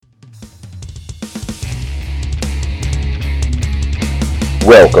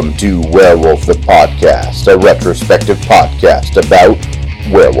Welcome to Werewolf the Podcast, a retrospective podcast about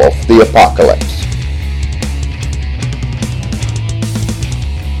Werewolf the Apocalypse.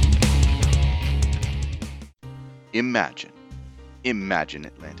 Imagine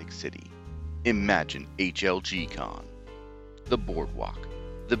Atlantic City. Imagine HLG Con. The boardwalk,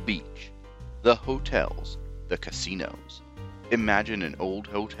 the beach, the hotels, the casinos. Imagine an old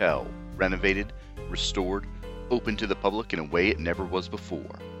hotel, renovated, restored, open to the public in a way it never was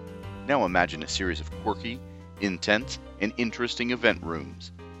before. Now imagine a series of quirky, intense, and interesting event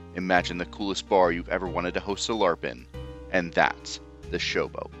rooms. Imagine the coolest bar you've ever wanted to host a LARP in, and that's the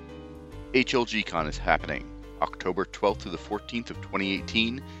Showboat. HLG Con is happening October 12th to the 14th of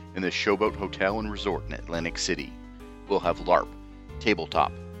 2018 in the Showboat Hotel and Resort in Atlantic City. We'll have LARP,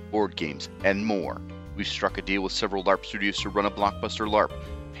 tabletop, board games, and more. We've struck a deal with several LARP studios to run a blockbuster LARP,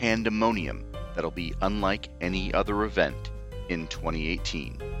 Pandemonium, that'll be unlike any other event in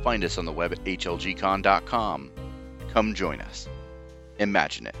 2018. Find us on the web at hlgcon.com. Come join us.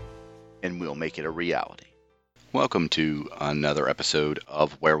 Imagine it, and we'll make it a reality. Welcome to another episode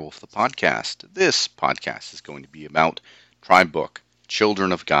of Werewolf the Podcast. This podcast is going to be about Tribe Book,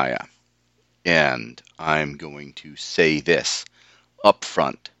 Children of Gaia. And I'm going to say this up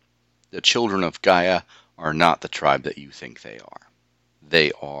front. The Children of Gaia are not the tribe that you think they are.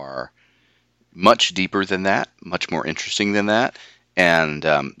 They are much deeper than that, much more interesting than that, and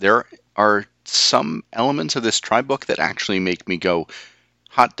there are some elements of this tribe book that actually make me go,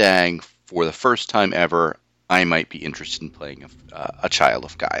 hot dang, for the first time ever, I might be interested in playing a child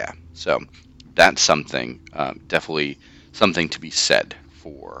of Gaia. So that's something, definitely something to be said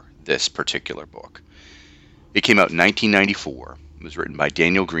for this particular book. It came out in 1994. It was written by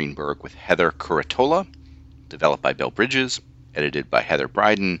Daniel Greenberg with Heather Curatola, developed by Bill Bridges, edited by Heather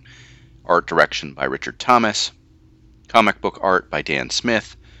Bryden, art direction by Richard Thomas, comic book art by Dan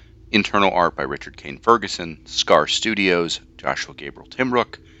Smith, internal art by Richard Kane Ferguson, Scar Studios, Joshua Gabriel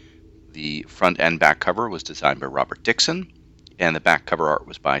Timbrook. The front and back cover was designed by Robert Dixon, and the back cover art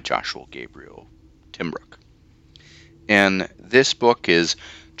was by Joshua Gabriel Timbrook. And this book is,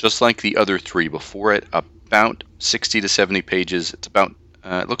 just like the other three before it, about 60 to 70 pages. It's about,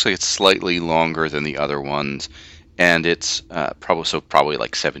 it looks like it's slightly longer than the other ones, and it's probably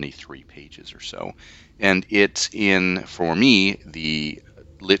like 73 pages or so. And it's in, for me, the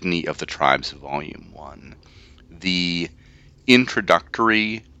Litany of the Tribes, Volume 1. The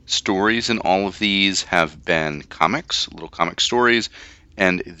introductory stories in all of these have been comics, little comic stories,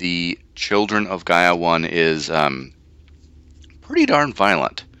 and the Children of Gaia one is pretty darn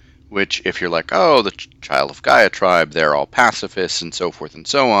violent, which if you're like, oh, the Child of Gaia tribe, they're all pacifists and so forth and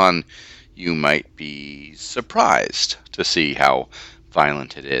so on, you might be surprised to see how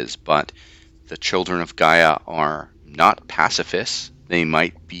violent it is. But the Children of Gaia are not pacifists. They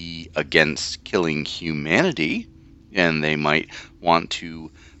might be against killing humanity, and they might want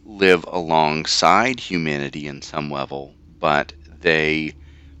to live alongside humanity in some level, but they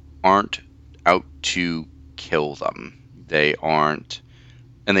aren't out to kill them. They aren't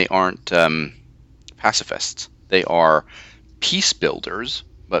pacifists. They are peace builders,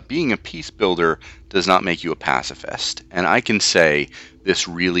 but being a peace builder does not make you a pacifist. And I can say this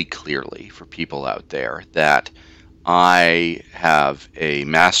really clearly for people out there that I have a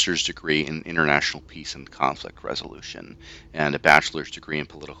master's degree in international peace and conflict resolution and a bachelor's degree in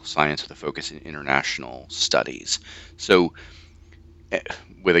political science with a focus in international studies. So,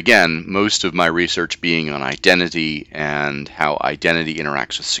 with again, most of my research being on identity and how identity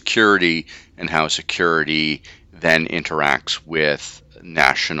interacts with security and how security then interacts with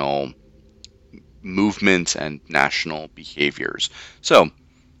national movements and national behaviors. So,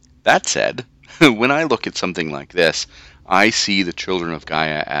 that said, when I look at something like this, I see the Children of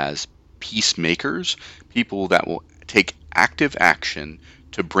Gaia as peacemakers, people that will take active action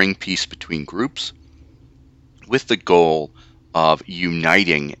to bring peace between groups with the goal of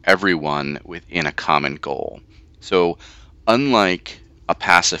uniting everyone within a common goal. So, unlike a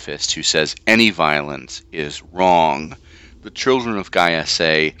pacifist who says any violence is wrong, the Children of Gaia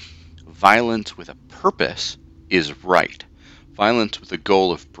say violence with a purpose is right. Violence with the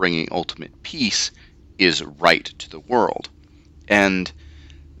goal of bringing ultimate peace is right to the world. And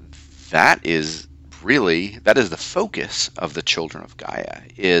that is the focus of the Children of Gaia,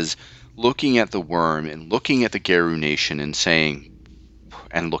 is looking at the worm and looking at the Geru nation and saying,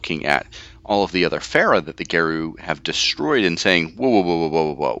 and looking at all of the other Pharaoh that the Geru have destroyed and saying, whoa, whoa, whoa, whoa,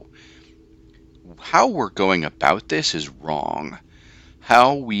 whoa, whoa. How we're going about this is wrong.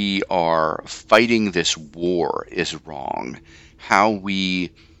 How we are fighting this war is wrong. How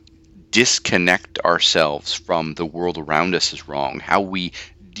we disconnect ourselves from the world around us is wrong. How we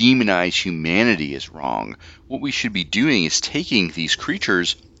demonize humanity is wrong. What we should be doing is taking these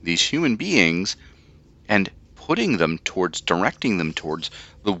creatures, these human beings, and directing them towards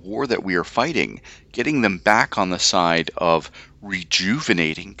the war that we are fighting, getting them back on the side of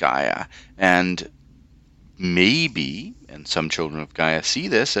rejuvenating Gaia. And maybe, and some children of Gaia see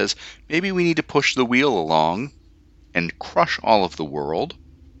this as, maybe we need to push the wheel along and crush all of the world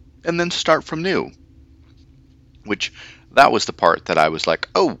and then start from new. Which, that was the part that I was like,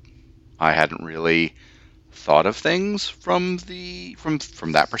 oh, I hadn't really thought of things from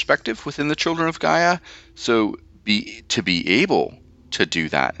that perspective within the Children of Gaia. So to be able to do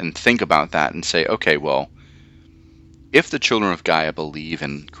that and think about that and say, okay, well, if the Children of Gaia believe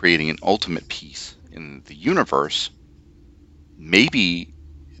in creating an ultimate peace in the universe, maybe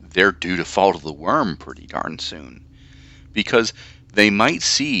they're due to fall to the worm pretty darn soon, because they might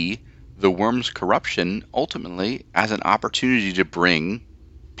see the worm's corruption ultimately as an opportunity to bring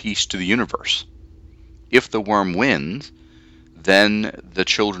peace to the universe. If the worm wins, then the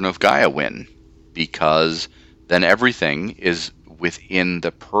Children of Gaia win, because then everything is within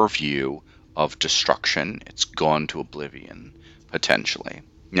the purview of destruction. It's gone to oblivion, potentially.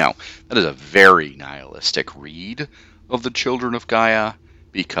 Now, that is a very nihilistic read of the Children of Gaia,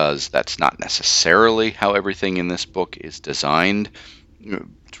 because that's not necessarily how everything in this book is designed.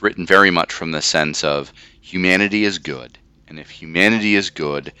 It's written very much from the sense of humanity is good, and if humanity is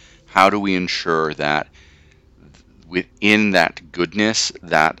good, how do we ensure that within that goodness,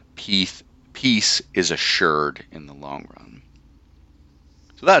 that peace is assured in the long run?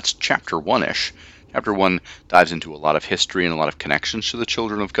 So that's chapter 1-ish. Chapter 1 dives into a lot of history and a lot of connections to the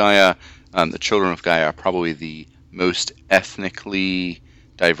Children of Gaia. The Children of Gaia are probably the most ethnically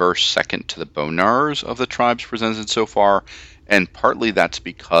diverse, second to the Bonars of the tribes presented so far, and partly that's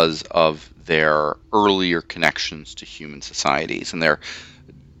because of their earlier connections to human societies and their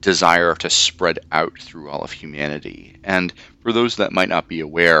desire to spread out through all of humanity. And for those that might not be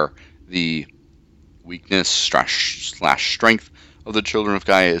aware, the weakness / strength of the Children of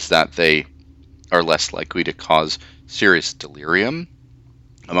Gaia is that they are less likely to cause serious delirium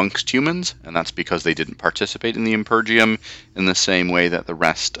amongst humans, and that's because they didn't participate in the Impergium in the same way that the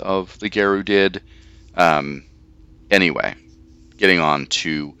rest of the Geru did. Anyway, getting on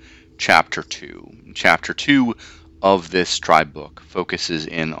to Chapter 2. Chapter 2 of this tribe book focuses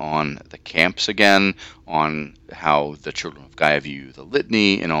in on the camps again, on how the Children of Gaia view the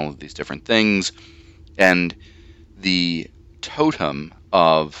litany and all of these different things, and the totem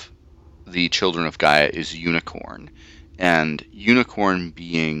of the Children of Gaia is Unicorn, and Unicorn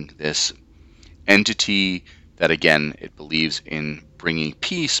being this entity that, again, it believes in bringing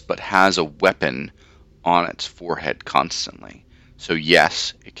peace, but has a weapon on its forehead constantly. So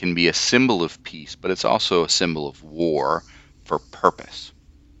yes, it can be a symbol of peace, but it's also a symbol of war for purpose.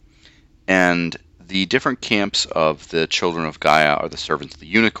 And the different camps of the Children of Gaia are the Servants of the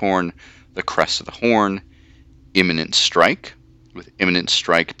Unicorn, the Crest of the Horn, Imminent Strike, with Imminent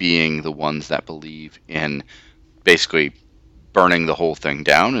Strike being the ones that believe in basically burning the whole thing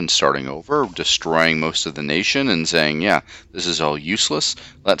down and starting over, destroying most of the nation and saying, yeah, this is all useless,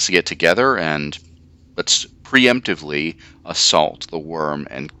 let's get together and let's preemptively assault the worm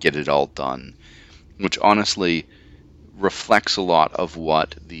and get it all done. Which honestly reflects a lot of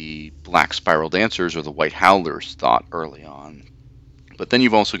what the Black Spiral Dancers or the White Howlers thought early on. But then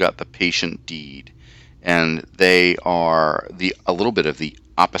you've also got the Patient Deed, and they are a little bit of the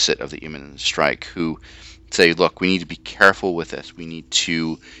opposite of the Imminent Strike, who say, look, we need to be careful with this. We need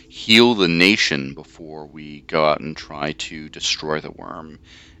to heal the nation before we go out and try to destroy the worm.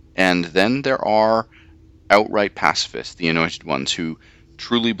 And then there are outright pacifists, the Anointed Ones, who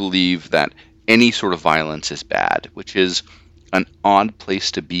truly believe that any sort of violence is bad, which is an odd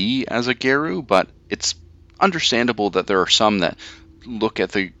place to be as a Geru, but it's understandable that there are some that look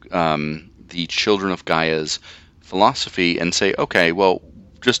at the Children of Gaia's philosophy and say, okay, well,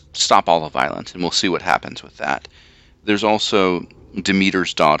 just stop all the violence and we'll see what happens with that. There's also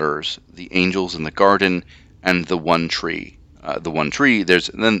Demeter's Daughters, the Angels in the Garden, and the One Tree. There's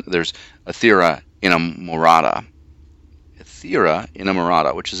Aethera Inamorata.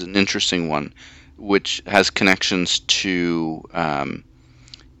 Which is an interesting one, which has connections to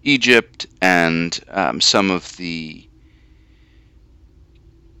Egypt and some of the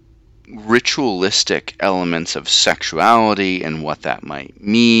ritualistic elements of sexuality and what that might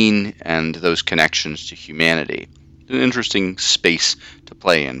mean, and those connections to humanity. It's an interesting space to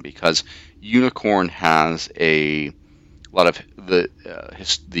play in, because Unicorn has a lot of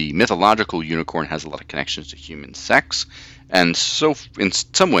the mythological unicorn has a lot of connections to human sex, And so, in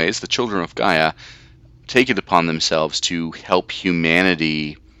some ways, the children of Gaia take it upon themselves to help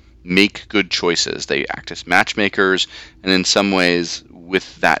humanity make good choices. They act as matchmakers, and in some ways,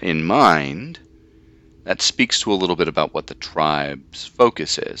 with that in mind, that speaks to a little bit about what the tribe's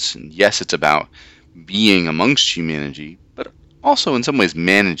focus is. And yes, it's about being amongst humanity, but also in some ways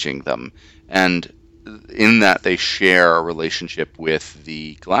managing them. And in that, they share a relationship with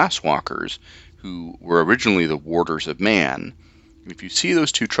the Glasswalkers, who were originally the warders of man. If you see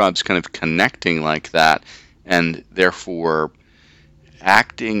those two tribes kind of connecting like that, and therefore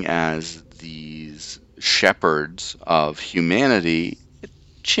acting as these shepherds of humanity, it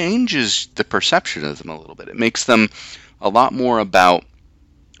changes the perception of them a little bit. It makes them a lot more about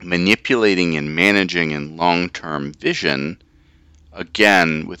manipulating and managing in long-term vision,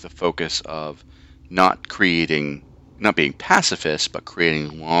 again with the focus of not being pacifists, but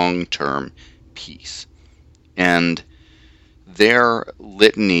creating long-term peace. And their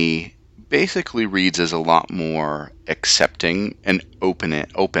litany basically reads as a lot more accepting and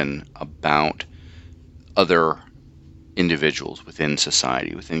open about other individuals within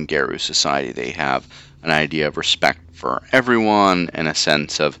society, within Geru society. They have an idea of respect for everyone and a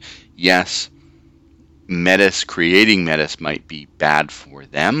sense of, yes, creating Metis might be bad for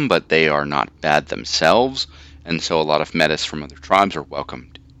them, but they are not bad themselves. And so a lot of Metis from other tribes are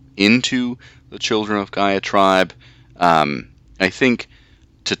welcomed into the Children of Gaia tribe. I think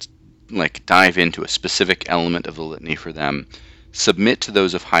to dive into a specific element of the litany for them, submit to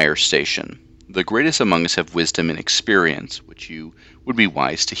those of higher station. The greatest among us have wisdom and experience, which you would be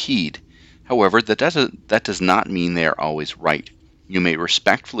wise to heed. However, that does not mean they are always right. You may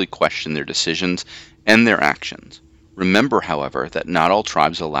respectfully question their decisions and their actions. Remember, however, that not all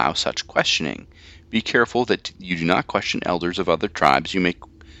tribes allow such questioning. Be careful that you do not question elders of other tribes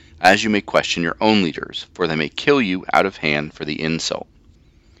as you may question your own leaders, for they may kill you out of hand for the insult.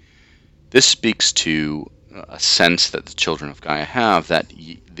 This speaks to a sense that the Children of Gaia have that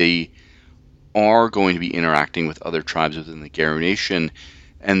they are going to be interacting with other tribes within the Geru Nation,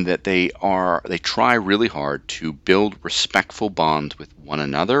 and that they try really hard to build respectful bonds with one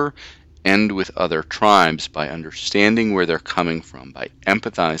another and with other tribes by understanding where they're coming from, by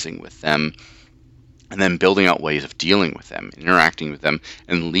empathizing with them, and then building out ways of dealing with them, interacting with them,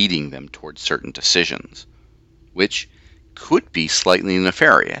 and leading them towards certain decisions, which could be slightly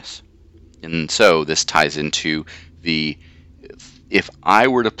nefarious. And so this ties into if I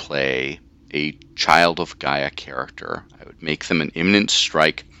were to play a Child of Gaia character, I would make them an Imminent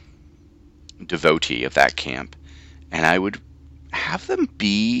Strike devotee of that camp, and I would have them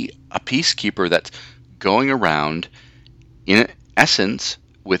be a peacekeeper that's going around, in essence,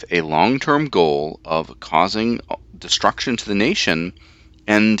 with a long-term goal of causing destruction to the nation,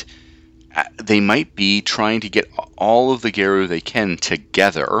 and they might be trying to get all of the Geru they can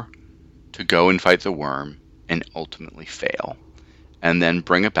together to go and fight the worm and ultimately fail, and then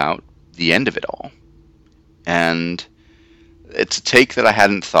bring about the end of it all. And it's a take that I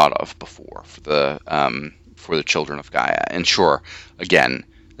hadn't thought of before for the Children of Gaia. And sure, again,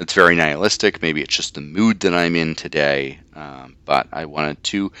 it's very nihilistic. Maybe it's just the mood that I'm in today, but I wanted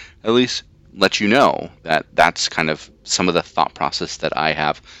to at least let you know that that's kind of some of the thought process that I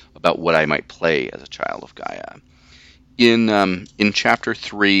have about what I might play as a Child of Gaia. In Chapter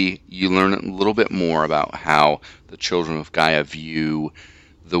 3, you learn a little bit more about how the Children of Gaia view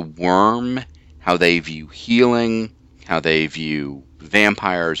the worm, how they view healing, how they view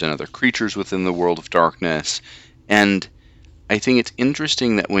vampires and other creatures within the world of darkness. And I think it's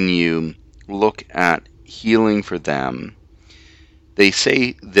interesting that when you look at healing for them, they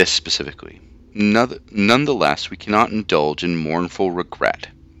say this specifically: nonetheless, we cannot indulge in mournful regret.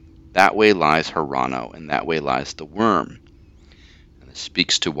 That way lies Hirano, and that way lies the worm. And this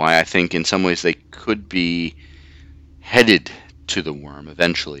speaks to why I think in some ways they could be headed to the worm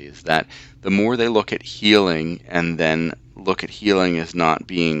eventually, is that the more they look at healing and then look at healing as not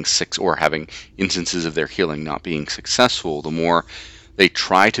being or having instances of their healing not being successful, the more they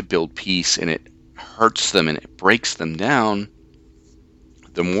try to build peace and it hurts them and it breaks them down,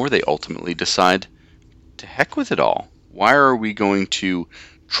 the more they ultimately decide to heck with it all. Why are we going to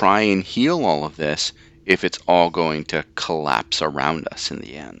try and heal all of this if it's all going to collapse around us in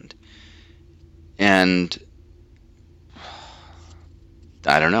the end? And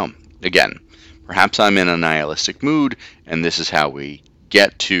I don't know. Again, perhaps I'm in a nihilistic mood, and this is how we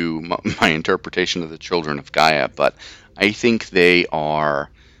get to my interpretation of the Children of Gaia, but I think they are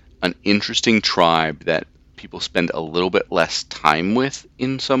an interesting tribe that people spend a little bit less time with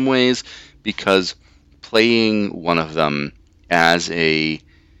in some ways, because playing one of them as a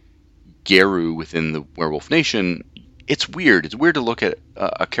Geru within the Werewolf Nation, it's weird. It's weird to look at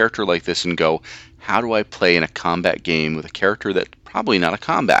a character like this and go, how do I play in a combat game with a character that's probably not a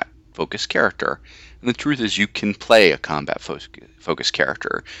combat-focused character? And the truth is you can play a combat-focused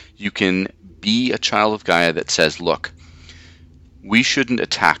character. You can be a child of Gaia that says, look, we shouldn't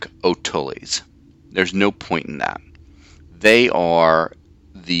attack Otules. There's no point in that. They are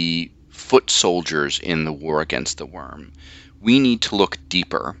the foot soldiers in the war against the worm. We need to look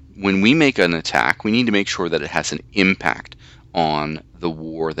deeper. When we make an attack, we need to make sure that it has an impact on the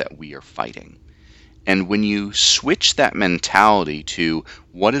war that we are fighting. And when you switch that mentality to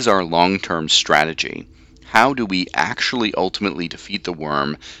what is our long-term strategy, how do we actually ultimately defeat the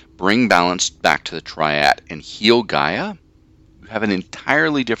worm, bring balance back to the triad, and heal Gaia, you have an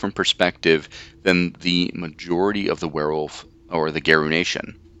entirely different perspective than the majority of the werewolf or the Garou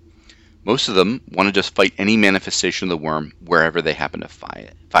Nation. Most of them want to just fight any manifestation of the worm wherever they happen to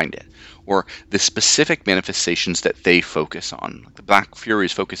find it, or the specific manifestations that they focus on. Like the Black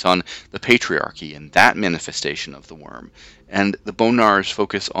Furies focus on the patriarchy and that manifestation of the worm, and the Bonars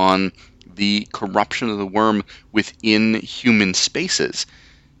focus on the corruption of the worm within human spaces.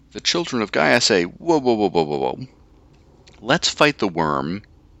 The Children of Gaia say, whoa, whoa, whoa, whoa, whoa, whoa. Let's fight the worm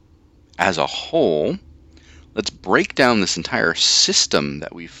as a whole. Let's break down this entire system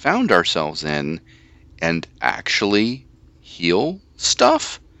that we found ourselves in and actually heal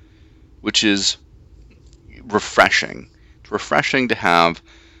stuff, which is refreshing. It's refreshing to have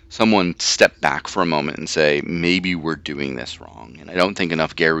someone step back for a moment and say, maybe we're doing this wrong. And I don't think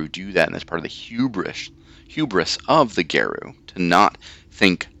enough Garou do that, and that's part of the hubris of the Garou, to not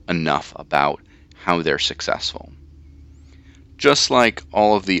think enough about how they're successful. Just like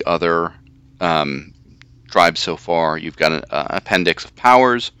all of the other tribes so far, you've got an appendix of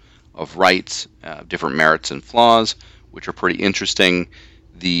powers, of rights, different merits and flaws, which are pretty interesting.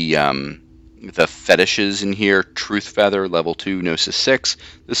 The fetishes in here: Truth Feather, level 2, Gnosis 6.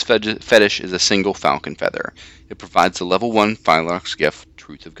 This fetish is a single falcon feather. It provides the level 1 Philox gift,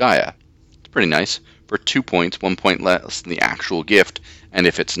 Truth of Gaia. It's pretty nice. For 2 points, 1 point less than the actual gift, and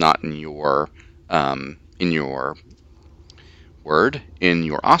if it's not in your word, in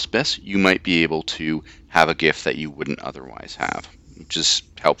your auspice, you might be able to have a gift that you wouldn't otherwise have, which is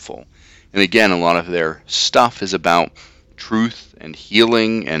helpful. And again, a lot of their stuff is about truth and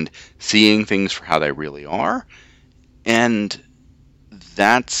healing and seeing things for how they really are. And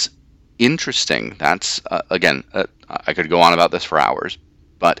that's interesting. That's, I could go on about this for hours,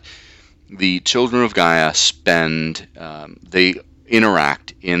 but the Children of Gaia they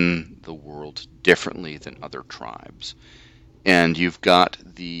interact in the world differently than other tribes. And you've got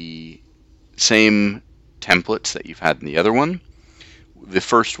the same templates that you've had in the other one. The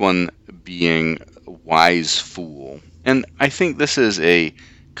first one being Wise Fool. And I think this is a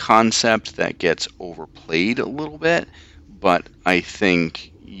concept that gets overplayed a little bit, but I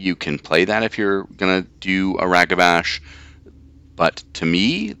think you can play that if you're going to do a Ragabash. But to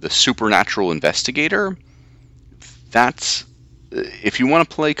me, the Supernatural Investigator, that's... If you want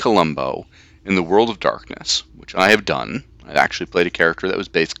to play Columbo in the World of Darkness, which I have done, I've actually played a character that was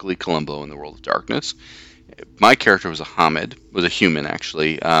basically Columbo in the World of Darkness. My character was a human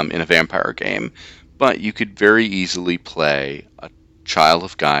actually, in a vampire game, but you could very easily play a child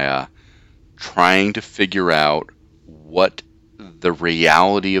of Gaia trying to figure out what the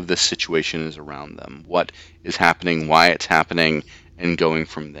reality of this situation is around them, what is happening, why it's happening, and going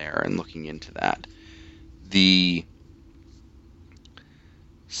from there and looking into that. The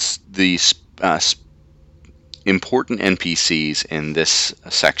important NPCs in this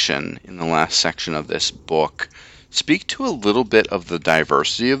section, in the last section of this book, speak to a little bit of the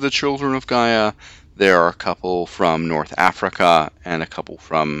diversity of the Children of Gaia. There are a couple from North Africa and a couple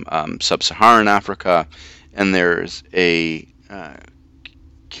from Sub-Saharan Africa, and there's a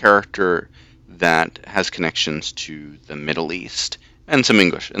character that has connections to the Middle East, and some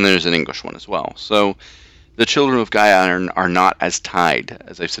English, and there's an English one as well. So the Children of Gaia are not as tied,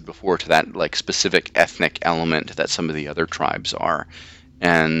 as I've said before, to that like specific ethnic element that some of the other tribes are.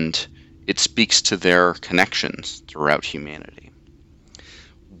 And it speaks to their connections throughout humanity.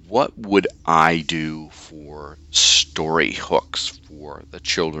 What would I do for story hooks for the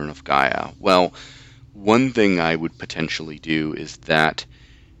Children of Gaia? Well, one thing I would potentially do is that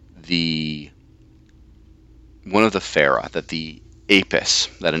the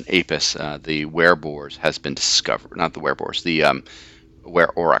wereboars has been discovered. Not the wereboars, the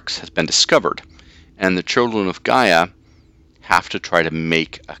were-aurochs has been discovered. And the Children of Gaia have to try to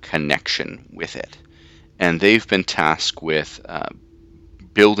make a connection with it. And they've been tasked with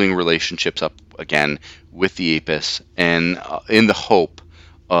building relationships up again with the Apis, and in the hope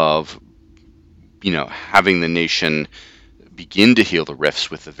of having the nation begin to heal the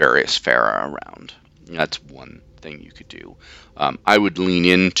rifts with the various Fera around. That's one thing you could do. I would lean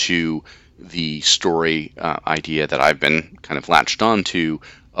into the story idea that I've been kind of latched onto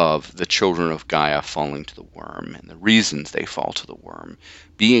of the children of Gaia falling to the worm, and the reasons they fall to the worm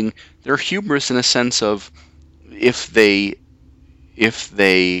being they're hubris in a sense of if they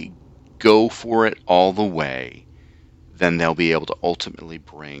go for it all the way, then they'll be able to ultimately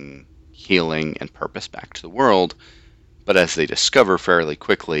bring healing and purpose back to the world. But as they discover fairly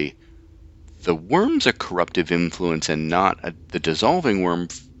quickly, the worm's a corruptive influence and not the dissolving worm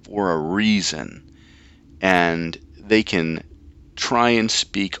for a reason. And they can try and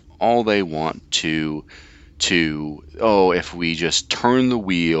speak all they want to, if we just turn the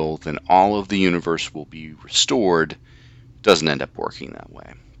wheel, then all of the universe will be restored. Doesn't end up working that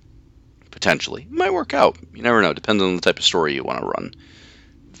way. Potentially. It might work out. You never know. Depends on the type of story you want to run.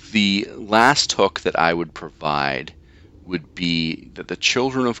 The last hook that I would provide would be that the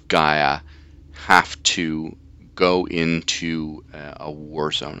children of Gaia have to go into a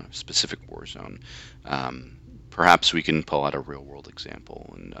war zone, a specific war zone. Perhaps we can pull out a real-world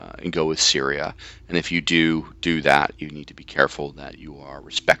example and go with Syria. And if you do that, you need to be careful that you are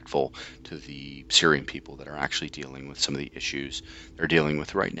respectful to the Syrian people that are actually dealing with some of the issues they're dealing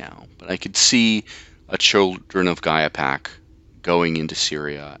with right now. But I could see a Children of Gaia pack going into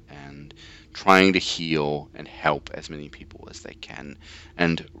Syria and trying to heal and help as many people as they can,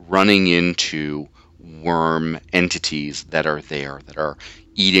 and running into worm entities that are there, that are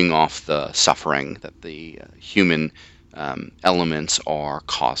eating off the suffering that the human elements are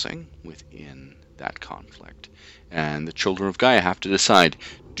causing within that conflict. And the Children of Gaia have to decide,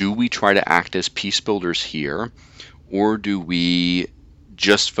 do we try to act as peace builders here, or do we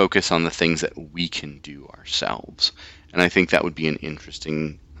just focus on the things that we can do ourselves? And I think that would be an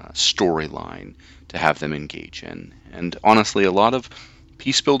interesting storyline to have them engage in. And honestly, a lot of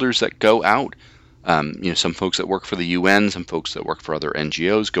peace builders that go out, some folks that work for the UN, some folks that work for other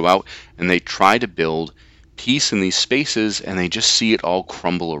NGOs go out and they try to build peace in these spaces, and they just see it all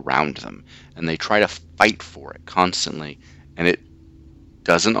crumble around them, and they try to fight for it constantly, and it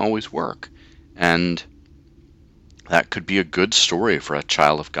doesn't always work. And that could be a good story for a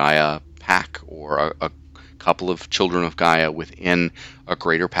Child of Gaia pack, or a couple of Children of Gaia within a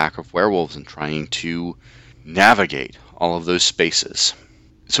greater pack of werewolves, and trying to navigate all of those spaces.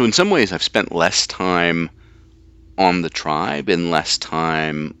 So in some ways, I've spent less time on the tribe and less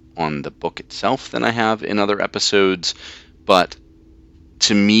time on the book itself than I have in other episodes, but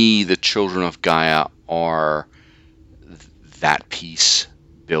to me, the Children of Gaia are that peace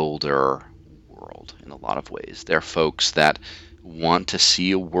builder world in a lot of ways. They're folks that want to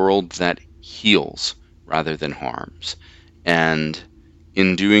see a world that heals rather than harms, and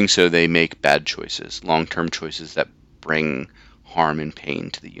in doing so, they make bad choices, long-term choices that bring harm and pain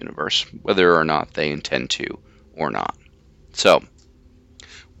to the universe, whether or not they intend to or not. So,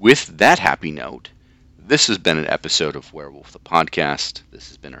 with that happy note, this has been an episode of Werewolf the Podcast. This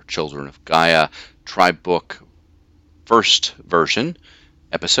has been our Children of Gaia Tribe Book first version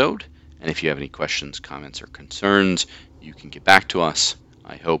episode. And if you have any questions, comments, or concerns, you can get back to us.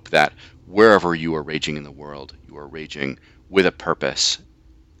 I hope that wherever you are raging in the world, you are raging with a purpose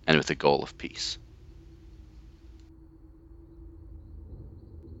and with the goal of peace.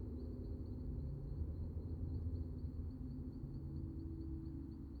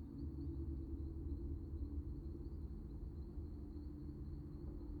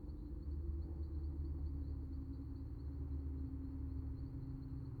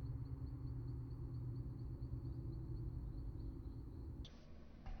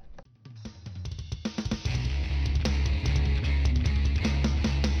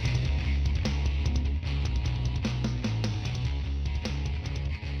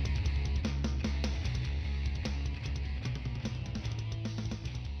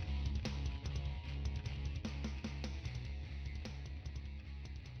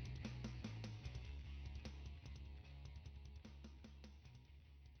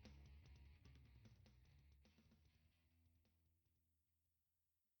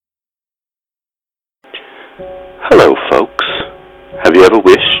 Hello, folks. Have you ever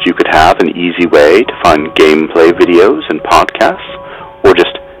wished you could have an easy way to find gameplay videos and podcasts, or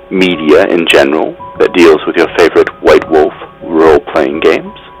just media in general that deals with your favorite White Wolf role-playing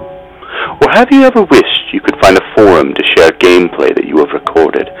games? Or have you ever wished you could find a forum to share gameplay that you have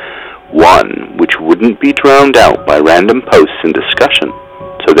recorded, one which wouldn't be drowned out by random posts and discussion,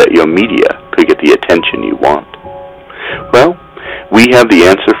 so that your media could get the attention you want? Well, we have the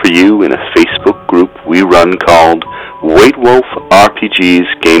answer for you in a Facebook group we run called White Wolf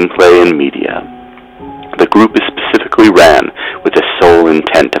RPGs Gameplay and Media. the group is specifically ran with the sole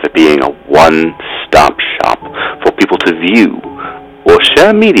intent of it being a one-stop shop for people to view or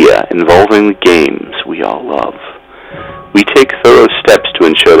share media involving the games we all love. We take thorough steps to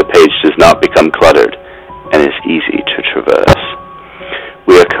ensure the page does not become cluttered and is easy to traverse.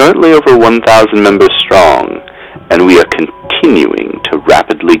 We are currently over 1,000 members strong, and we are continuing to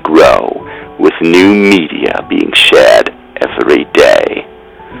rapidly grow, with new media being shared every day.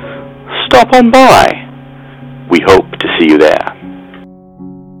 Stop on by. We hope to see you there.